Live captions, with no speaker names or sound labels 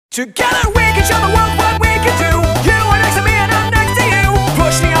Together we can show the world what we can do. You are next to me and I'm next to you.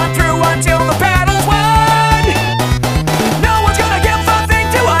 Pushing on through until the battle's won. No one's gonna give a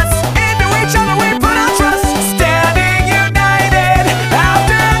thing to us. Into each other we put our trust. Standing united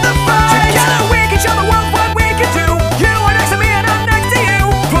after the fight. Together we can show the world what we can do. You are next to me and I'm next to you.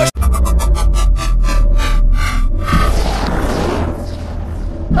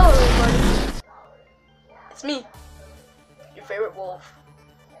 Hello everybody, it's me, your favorite wolf,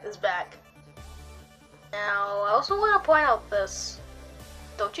 is back. Now, I also want to point out this.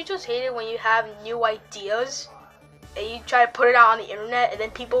 Don't you just hate it when you have new ideas and you try to put it out on the internet and then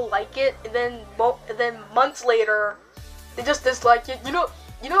people like it and then months later they just dislike it? You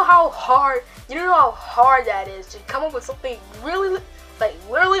know how hard that is to come up with something really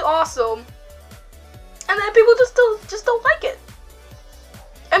literally awesome and then people just don't like it.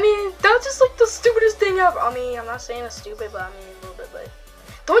 I mean, that's just like the stupidest thing ever. I mean, I'm not saying it's stupid, but I mean a little bit, but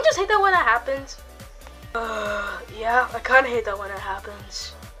don't you just hate that when that happens? Yeah, I kinda hate that when it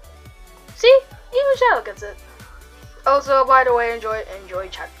happens. See? Even Shadow gets it. Also, by the way, enjoy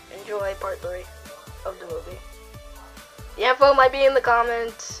part 3 of the movie. The info might be in the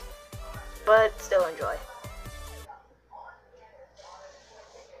comments, but still enjoy.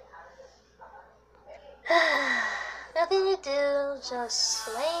 Nothing to do, just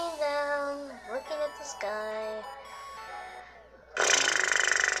laying down, looking at the sky.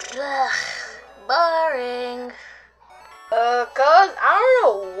 Ugh, boring. Cuz, I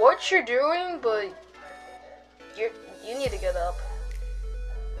don't know what you're doing, but you need to get up.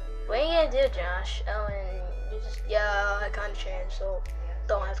 What are you gonna do, Josh? Oh, and you just, yeah, I kinda changed, so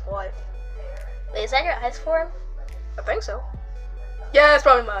don't ask why. Wait, is that your ice form? I think so. Yeah, it's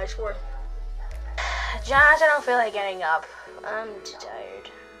probably my ice form. Josh, I don't feel like getting up. I'm too tired.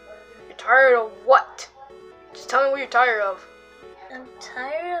 You're tired of what? Just tell me what you're tired of. I'm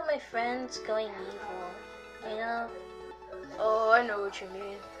tired of my friends going evil, you know? Oh, I know what you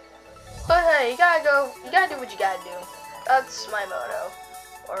mean. But hey, you gotta do what you gotta do. That's my motto.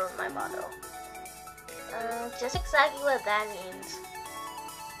 Or my motto. Just exactly what that means.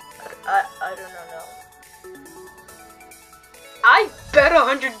 I don't know. I bet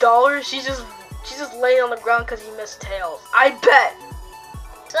 $100 she's just laying on the ground because he missed Tails. I bet!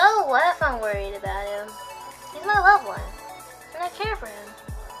 So what if I'm worried about him? He's my loved one, and I care for him.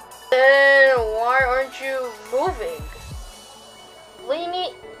 Then why aren't you moving? Believe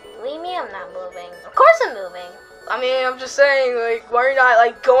me, I'm not moving. Of course I'm moving. I mean, I'm just saying, like, why are you not,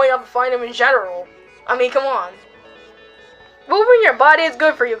 like, going up and find him in general? I mean, come on. Moving your body is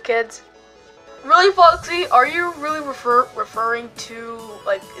good for you, kids. Really, Foxy? Are you really referring to,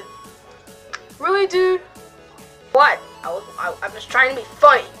 like... Really, dude? What? I'm just trying to be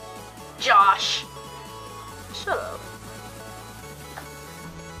funny. Josh. Shut up.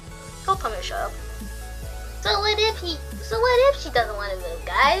 Don't tell me to shut up. So what if she doesn't want to move,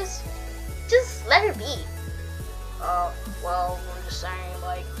 guys? Just let her be. Well, I'm just saying,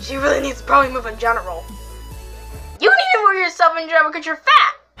 like, she really needs to probably move in general. You need to move yourself in general because you're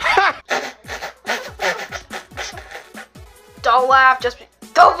fat. Don't laugh just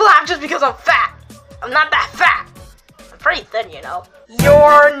because I'm fat. I'm not that fat. I'm pretty thin, you know.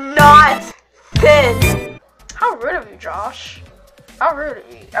 You're not thin. How rude of you, Josh. How rude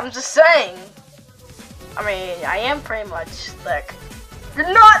of you. I'm just saying. I mean, I am pretty much thick.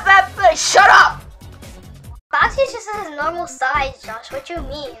 You're not that thick. Shut up. Foxy's just his normal size, Josh. What you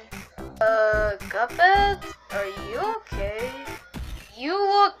mean? Cuphead? Are you okay? You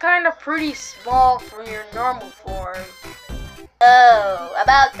look kind of pretty small for your normal form. Oh,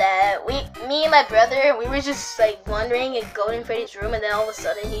 about that, me and my brother, we were just like wandering in Golden Freddy's room, and then all of a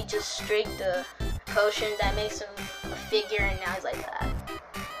sudden he just streaked a potion that makes him a figure, and now he's like that.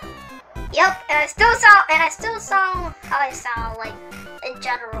 Yep, and I still sound how I sound, like, in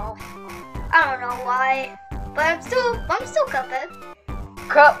general. I don't know why, but I'm still Cuphead.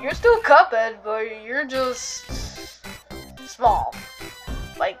 You're still Cuphead, but you're just small.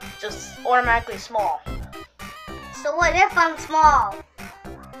 Like, just automatically small. So what if I'm small?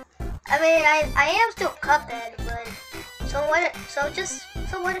 I mean, I am still Cuphead, but so what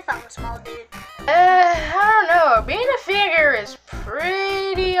if I'm a small dude? I don't know. Being a figure is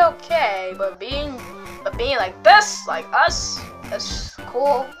pretty okay, but being like this, like us, as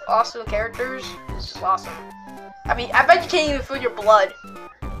cool, awesome characters, is just awesome. I mean, I bet you can't even feel your blood.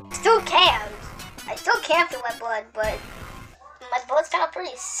 Still can. I still can feel my blood, but my blood's kind of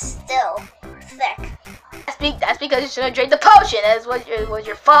pretty still, thick. That's because you should have drank the potion. That was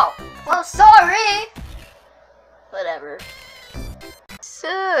your fault. Well, sorry. Whatever.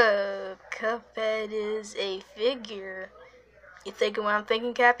 So, Cuphead is a figure. You thinking what I'm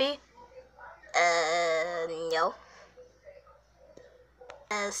thinking, Cappy? No.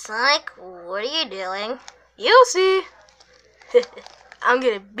 Sonic, what are you doing? You'll see. I'm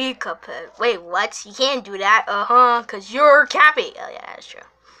gonna be Cuphead. Wait, what? You can't do that. Cause you're Cappy. Oh yeah, that's true.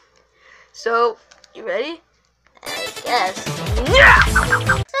 So, you ready? I guess. Yeah! So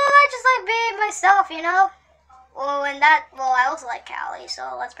I just like being myself, you know? Well, I also like Callie,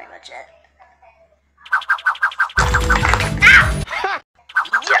 so that's pretty much it. Ow!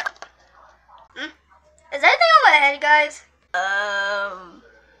 Yeah. Is anything on my head, guys?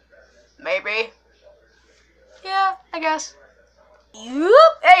 Maybe. Yeah, I guess.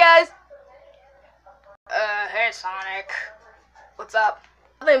 Yup. Hey guys. Hey Sonic. What's up?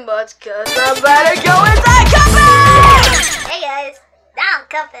 Nothing much, cause I'm about to go inside Cuphead! Hey guys, now I'm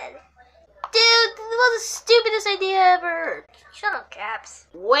Cuphead. Dude, this was the stupidest idea ever. Shut up, Caps.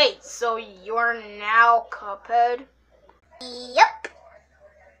 Wait, so you're now Cuphead? Yep.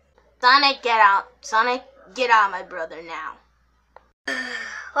 Sonic, get out. Sonic, get out, my brother, now.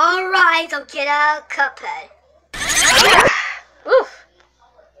 Alright, I'll get out, Cuphead. Oof.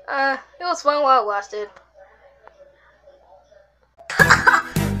 It was fun while it lasted.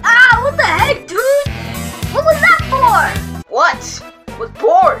 Ah, what the heck, dude? What was that for? What? Was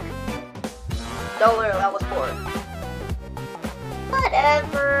bored. No, literally, I was bored.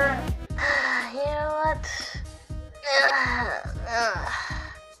 Whatever. You know what?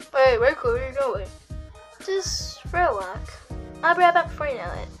 Wait, where are you going? Just relax. I'll be right back before you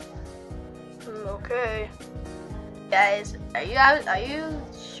know it. Okay. Guys, are you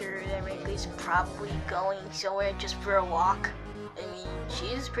sure that Wrigley's probably going somewhere just for a walk? I mean,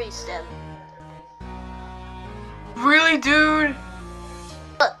 she's pretty STEM. Really, dude?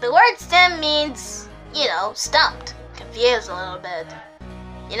 Look, the word STEM means, you know, stumped, confused a little bit.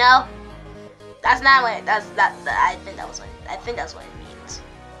 You know? That's not what I think that's what it means.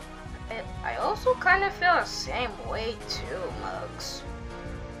 I also kind of feel the same way too, Mugs.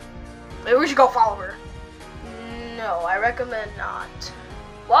 Maybe we should go follow her. No, I recommend not.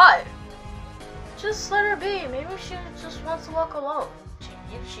 Why? Just let her be. Maybe she just wants to walk alone.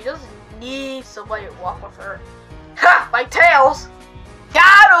 She doesn't need somebody to walk with her. Ha! Like Tails!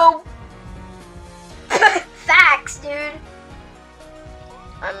 Got him! Facts, dude.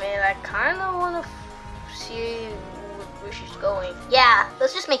 I mean, I kind of want to see where she's going. Yeah,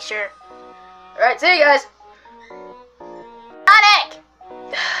 let's just make sure. Alright, see you guys. Sonic!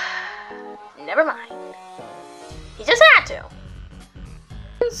 Never mind. He just had to.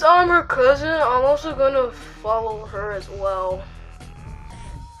 Since I'm her cousin, I'm also gonna follow her as well.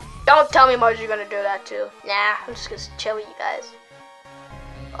 Don't tell me Mudge you're gonna do that too. Nah, I'm just gonna chill with you guys.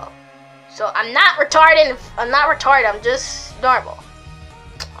 Oh. So I'm not retarded, I'm just normal.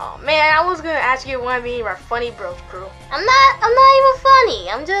 Oh man, I was gonna ask you if you want to be in our funny bros crew. I'm not even funny,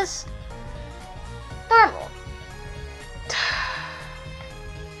 I'm just normal.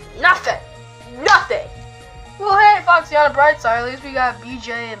 Nothing! Well, hey, Foxy, on the bright side, at least we got BJ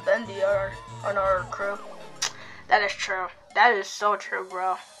and Bendy on our crew. That is true. That is so true,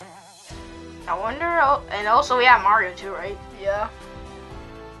 bro. I wonder, and also we have Mario too, right? Yeah.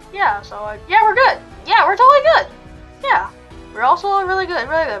 Yeah, so, yeah, we're good. Yeah, we're totally good. Yeah. We're also really good.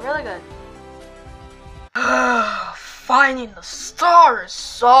 Finding the star is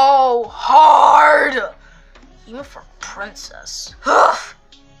so hard! Even for Princess.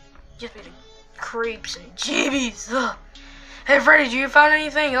 Just be the creeps and jeebies. Hey Freddy, do you found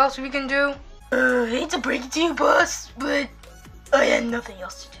anything else we can do? Hate to break it to you, boss, but I have nothing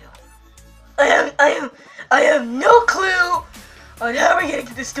else to do. I have no clue on how we're gonna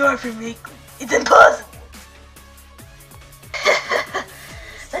get the star from Wrigley. It's impossible.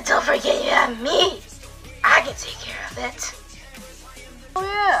 But don't forget you have me. I can take care of it. Oh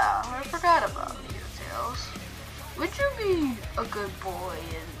yeah, I forgot about you, Tails. Would you be a good boy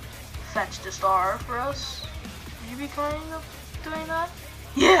and fetch the star for us? Would you be kind of doing that?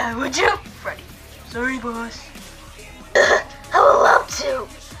 Yeah, would you? Freddy. Sorry, boss. I would love to.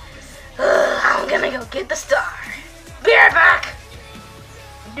 I'm gonna go get the star. Be right back.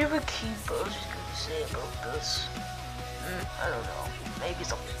 I wonder what Key Buzz is gonna say about this. I don't know. Maybe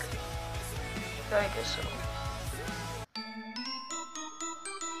something good. I guess so.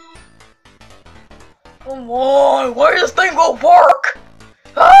 Come on, why this thing won't work?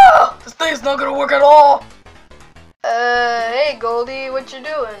 Ah! This thing's not gonna work at all! Hey Goldie, what you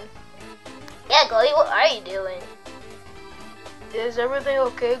doing? Yeah, Goldie, what are you doing? Is everything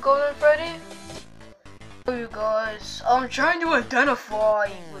okay, Golden Freddy? Oh, you guys, I'm trying to identify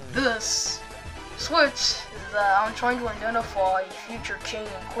with this switch is that I'm trying to identify future king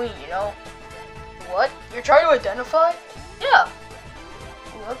and queen, you know? What? You're trying to identify? Yeah.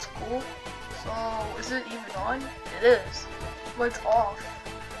 that's cool. So, is it even on? It is. But it's off.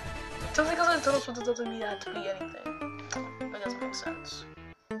 Just because it's Nintendo Switch doesn't mean it has to be anything. That doesn't make sense.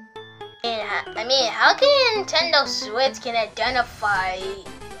 I mean, how can Nintendo Switch can identify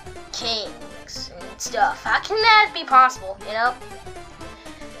kings and stuff? How can that be possible, you know?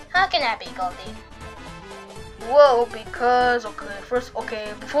 How can that be, Goldie? Well, because,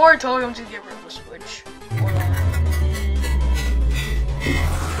 before I tell you, I'm just gonna get rid of the Switch. Hold on.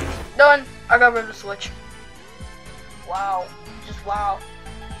 Done. I got rid of the Switch. Wow. Just wow.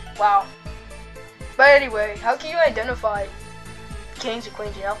 Wow. But anyway, how can you identify kings and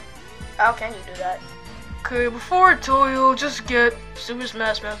queens, you know? How can you do that? Okay, before I tell you, just get Super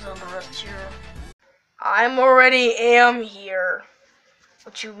Smash Bros. On the rest here. I'm already am here.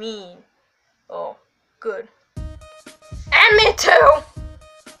 What you mean? Oh, good. And me too!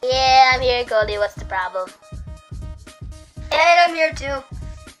 Yeah, I'm here, Goldie. What's the problem? And I'm here too.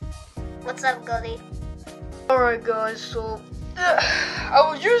 What's up, Goldie? Alright guys, so I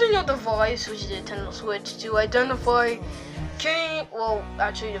was using a device, which is the Nintendo Switch, to identify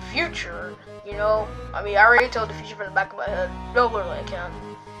actually the future, you know? I mean, I already told the future from the back of my head. No, literally I can.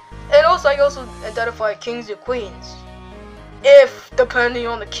 And also, I can also identify kings and queens. If, depending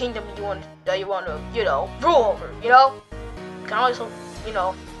on the kingdom that you want to, you know, rule over, you know? Can also, you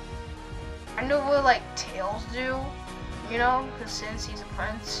know, I know what, like, Tails do, you know? Because since he's a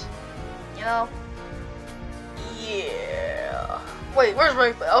prince, you know? Yeah. Wait, where's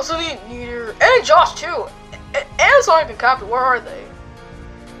Rain.cally? I also need Neater and Josh too. And Sonic and Captain, where are they?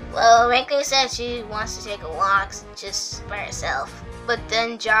 Well, Rain.cally said she wants to take a walk just by herself. But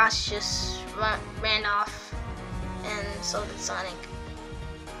then Josh just ran off, and so did Sonic.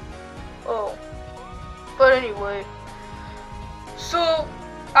 Oh. But anyway. So,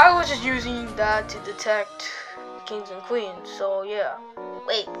 I was just using that to detect kings and queens, so yeah.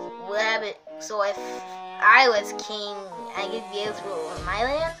 Wait, what happened? So if I was king, I could be able to rule my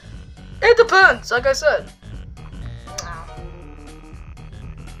land? It depends, like I said.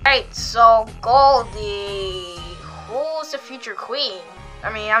 Right, so Goldie, who's the future queen?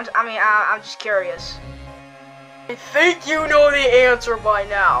 I'm just curious. I think you know the answer by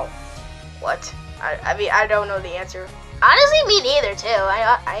now. What? I don't know the answer. Honestly, me neither too.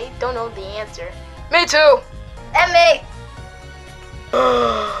 I don't know the answer. Me too. And me.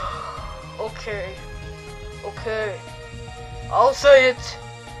 Okay. I'll say it.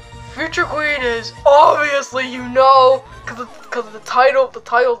 Future queen is obviously, you know, because of the title of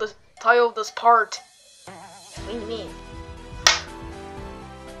this part. What do you mean?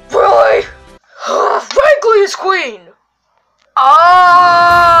 Really? Rain.cally is queen.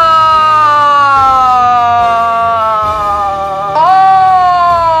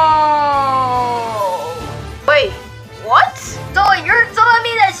 Wait, what? So you're telling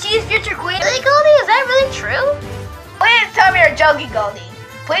me that she's future queen? Really, Goldie? Is that really true? Please tell me you're joking, Goldie.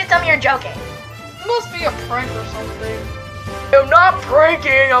 Please tell me you're joking. It must be a prank or something. I'm not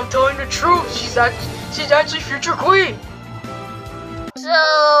pranking, I'm telling the truth. She's actually future queen. So,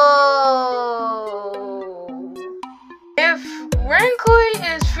 If Rain.cally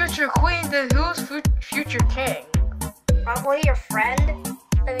is future queen, then who's future king? Probably your friend.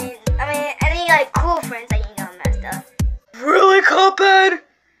 I mean, any like cool friends that you know and stuff. Really, Cuphead?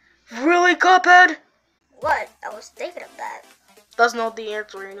 Really, Cuphead? What? I was thinking of that. That's not the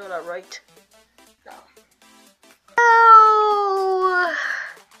answer, you know that, right? No. Oh,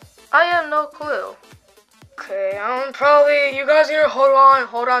 I have no clue. Okay, you guys are gonna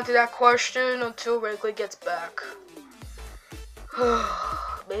hold on to that question until Rain.cally gets back.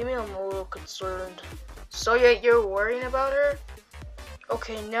 Maybe I'm a little concerned. So yeah, you're worrying about her?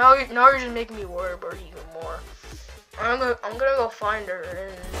 Okay, now you're just making me worry about her even more. I'm gonna go find her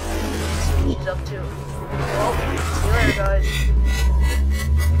and see what she's up to. Well, see you later, guys.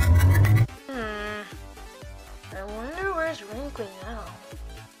 I wonder where's Rain.cally now?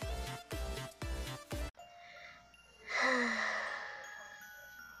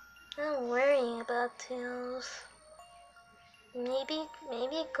 I'm worrying about Tails. Maybe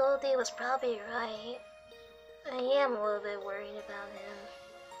Goldie was probably right. I am a little bit worried about him.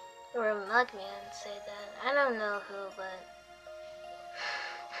 Or Mugman say that. I don't know who, but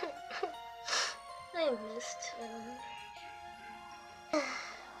I missed him.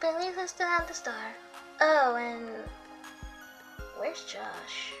 But at least I still have the star. Oh, and where's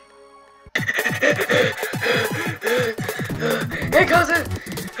Josh? Hey, cousin!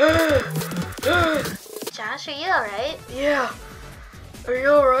 Josh, are you alright? Yeah. Are you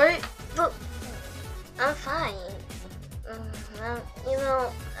alright? Look, I'm fine. I'm not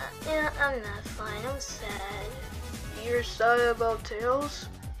fine. I'm sad. you're sad about Tails?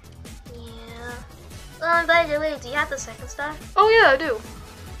 Yeah. Well, by the way, do you have the second star? Oh yeah, I do.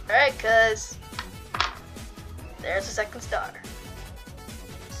 Alright, cuz there's a second star.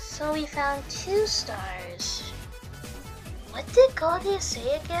 So we found 2 stars. What did Goldie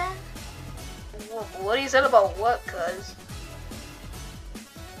say again? What he said about what, cuz?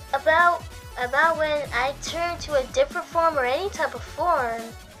 About when I turn to a different form or any type of form,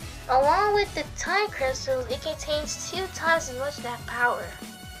 along with the time crystals, it contains 2 times as much of that power.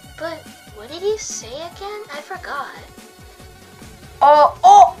 But what did he say again? I forgot.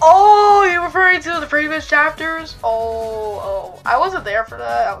 Oh, you're referring to the previous chapters? Oh, I wasn't there for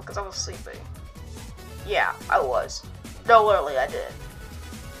that because I was sleeping. Yeah, I was. No, literally, I did.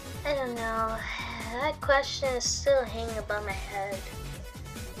 I don't know. That question is still hanging above my head.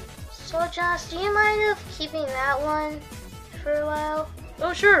 So Josh, do you mind of keeping that one for a while?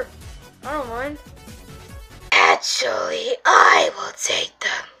 Oh, sure. I don't mind. Actually, I will take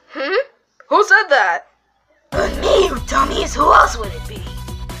them. Who said that? Me, you dummies. Who else would it be?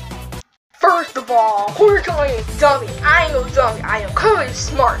 First of all, who are you calling a dummy? I ain't no dummy. I am clearly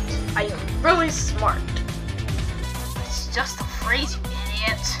smart. I am really smart. It's just a phrase, you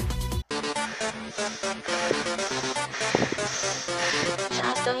idiot.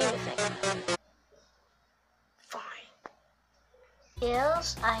 Josh, don't even think about it. Fine.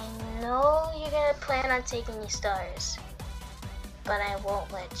 Tails, I know you're gonna plan on taking these stars, but I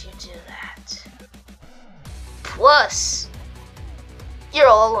won't let you do that. Plus, you're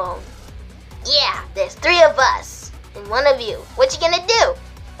all alone. Yeah, there's 3 of us and 1 of you. What you gonna do?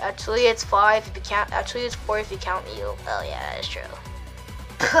 Actually, it's 5 if you count. Actually, it's 4 if you count you. Oh yeah, that is true.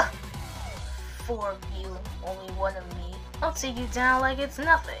 4 of you, only 1 of me. I'll take you down like it's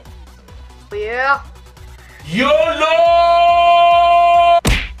nothing. Yeah. YOLO!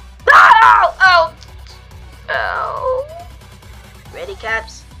 Ow! Ow! Ready,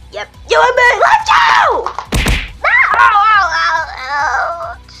 Caps? Yep. You and me. Let's go!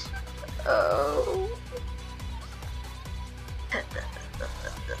 Ouch! Oh.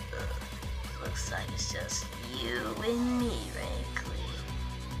 Looks like it's just you and me, Rain.cally.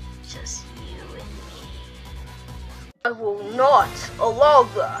 Just you and me. I will not allow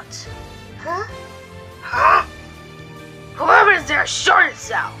that. Huh? Huh? Whoever is there, shut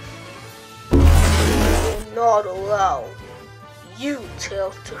itself. I will not allow you,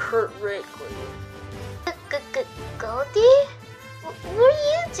 Tails, to hurt Rain.cally. Goldie? What are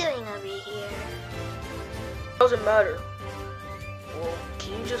you doing over here? Doesn't matter. Well,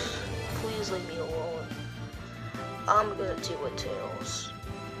 can you just please leave me alone? I'm gonna deal with Tails.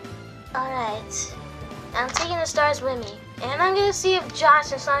 Alright. I'm taking the stars with me. And I'm gonna see if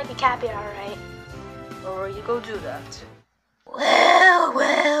Josh and Sonic and Cappy are alright. Alright, you go do that.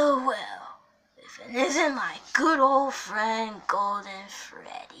 Well. If it isn't my good old friend Golden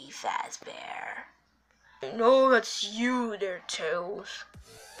Freddy Fazbear. I know that's you there, Tails.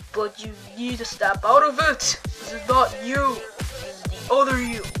 But you need to step out of it. This is not you. This is the other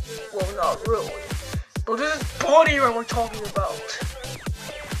you. Well, not really. But this is Bonnie we're talking about.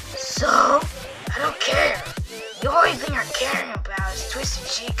 So, I don't care. The only thing I'm caring about is Twisted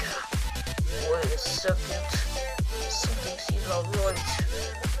Chica. Wait a second. Something seems not right.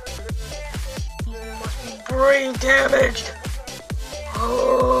 He must be brain damaged.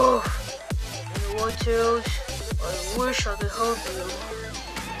 Oh. You know what, Tails? I wish I could help you.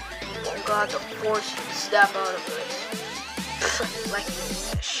 Oh God, to force you to step out of it. Like you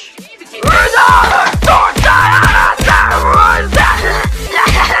wish. You're not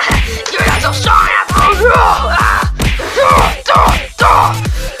so strong after all.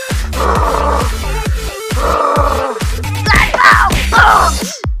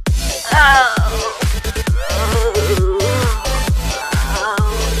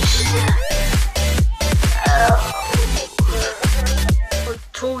 I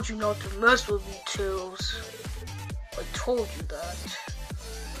told you not to mess with me, Tails. I told you that.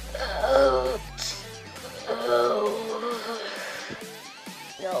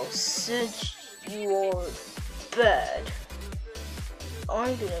 Now, since you are bad,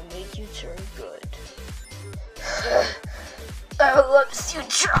 I'm gonna make you turn good. I would love to see you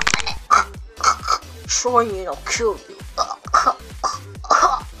try. Try me and I'll kill you.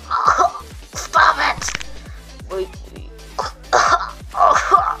 Stop it! Wait.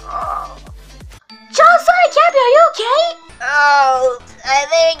 John, Sonic, Cappy, are you okay? Oh, I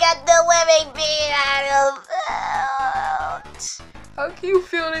think I got the living being out of it. How can you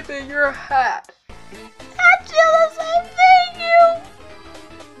feel anything in your hat? I feel the same thing, you.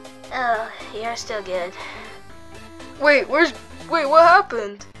 Oh, you're still good. Wait, what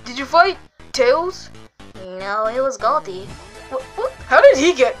happened? Did you fight Tails? No, it was Goldie. What? How did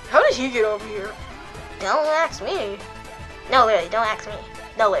he get over here? Don't ask me. No, literally, don't ask me.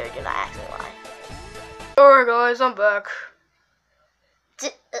 No, literally, do not ask me why. Alright guys, I'm back.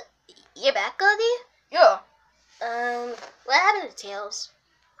 You're back, Goldie? Yeah. What happened to Tails?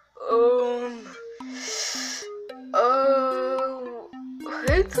 I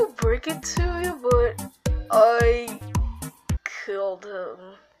hate to break it to you, but I killed him.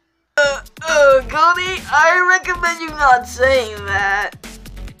 Goldie, I recommend you not saying that.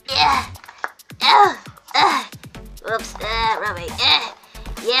 Yeah. Whoops, Robbie.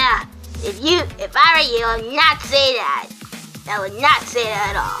 Yeah. If I were you, I would not say that. I would not say that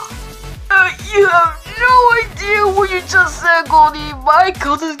at all. You have no idea what you just said, Goldie. My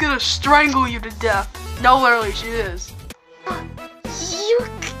cousin's gonna strangle you to death. No, literally, she is. You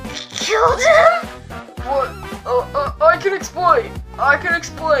killed him? What? I can explain.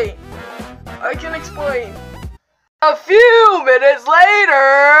 A few minutes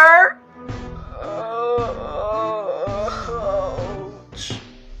later. Ouch.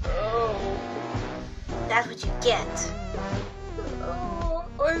 Oh. That's what you get.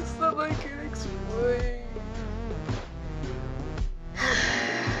 I said I can explain.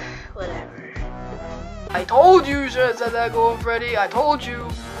 Whatever. I told you should have said that, Golden Freddy. I told you.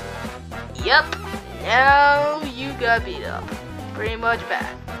 Yep. Now you got beat up. Pretty much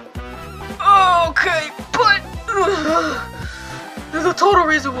bad. Okay, but there's a total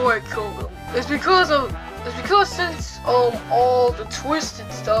reason why I killed him. It's because since all the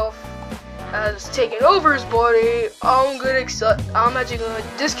twisted stuff has taken over his body, I'm actually gonna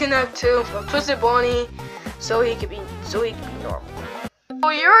disconnect him from Twisted Bonnie so he can be normal. So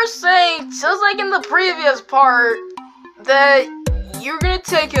you're saying, just like in the previous part, that you're gonna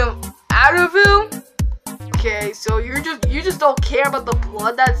take him out of him? Okay, so you just don't care about the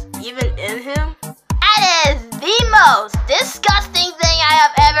blood that's even in him? That is the most disgusting thing I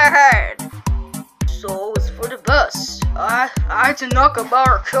have ever heard. So it's for the best. I had to knock him out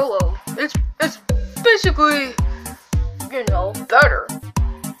or kill him. It's basically, better.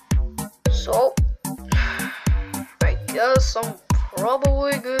 So I guess I'm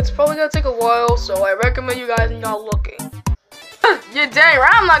probably good. It's probably gonna take a while, so I recommend you guys not looking. Yeah, dang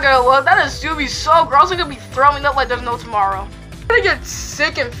right, I'm not gonna look. That is gonna be so gross. I'm gonna be throwing up like there's no tomorrow. I'm gonna get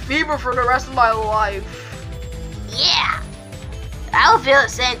sick and fever for the rest of my life. Yeah. I would feel the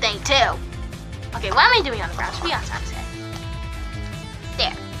same thing too. Okay, what am I doing on the ground? Should be on top set.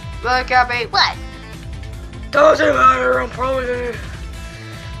 There. Really, Cappy? What? Doesn't matter. I'm probably gonna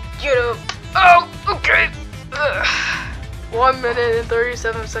get up. Oh, okay. 1 minute and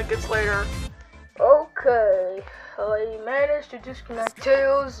 37 seconds later. Okay. I managed to disconnect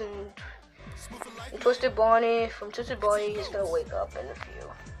Tails and Twisted Bonnie. From Twisted Bonnie, he's gonna wake up in a few.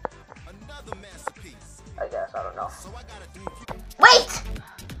 I guess, I don't know. Wait!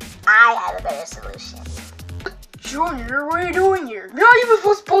 I have a better solution. Junior, what are you doing here? You're not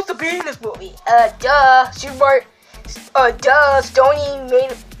even supposed to be in this movie. Duh.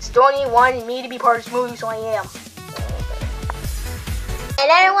 Stony wanted me to be part of this movie, so I am. And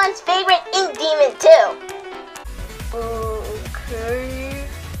everyone's favorite ink demon too. Okay.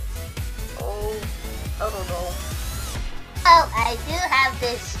 Oh, I don't know. Oh, I do have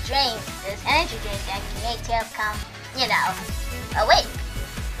this energy drink that can make Tails come, awake.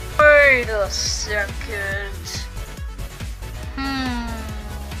 Wait a second.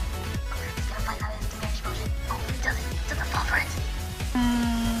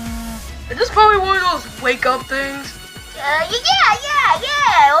 Is this probably one of those wake up things? Yeah,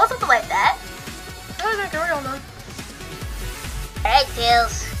 or something like that. Okay, carry on then. Alright,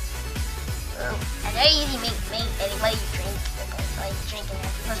 Tails. I know you usually make anybody drink, like drinking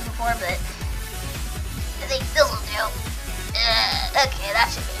after pushing before, but I think this will do. Okay, that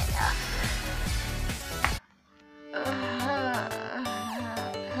should be enough.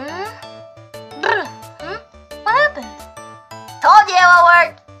 What happened? Told you it will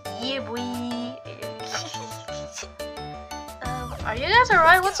work! Yeah, boy. Are you guys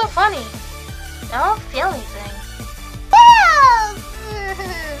alright? What's so funny? I don't feel anything.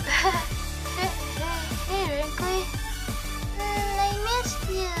 Hey, Rain.cally. I missed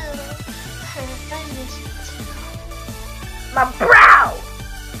you. I missed you too. My brow!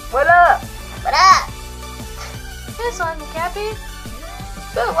 What up? What up? Hey, son, Cappy.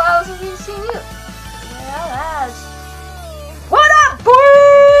 It's been a while since we've seen you. Yeah, it has. What up,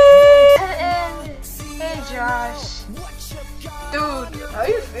 boy? And hey, Josh. Dude, how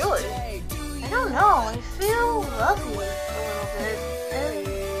you feeling? I don't know. I feel lovely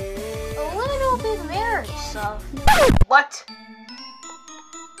a little bit married stuff. What?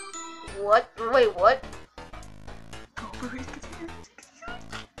 What? Wait, what?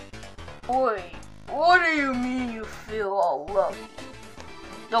 Wait, what do you mean you feel all lucky?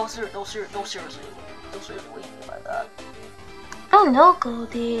 No, seriously, what do you mean by that? I don't know,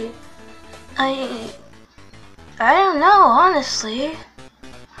 Goldie. I don't know, honestly.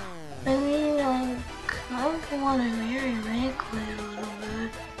 I mean, I kind of want to marry Rain.cally a little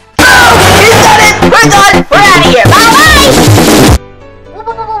bit. He's done it! We're done! We're out of here! Bye!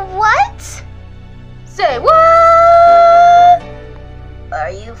 What? Say what?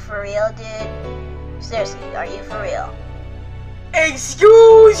 Are you for real, dude? Seriously, are you for real?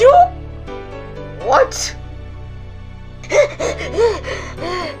 Excuse you? What?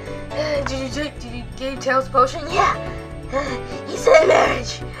 Did you give Tails potion? Yeah, he said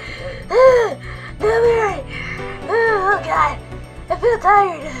marriage. No marriage. Oh God, I feel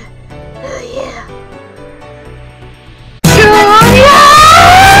tired. Yeah.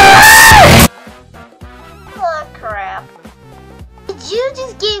 Oh crap. Did you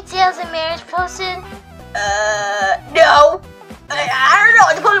just give Tails a marriage potion? No. I don't know.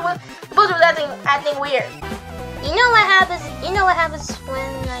 The potion was acting weird. You know what happens? You know what happens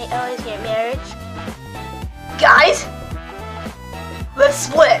when I always get marriage? Guys, let's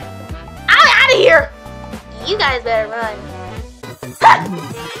split. I'm out of here. You guys better run.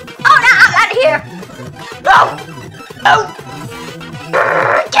 Oh no, I'm out of here. Oh.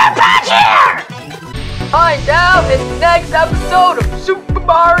 Get back here. Find out in the next episode of Super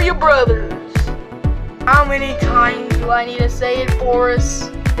Mario Brothers. How many times do I need to say it,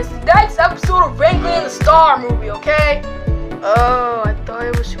 Forrest? It's the next episode of Rain.cally and the Star movie, okay? Oh, I thought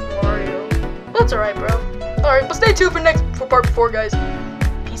it was Super Mario. That's alright, bro. Alright, but stay tuned for part 4, guys.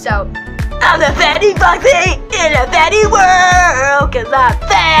 Peace out. I'm the Fatty Foxy in a fatty world, cause I'm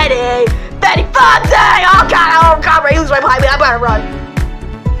fatty. Fatty Foxy! Oh god, Ray, who's right behind me? I better run.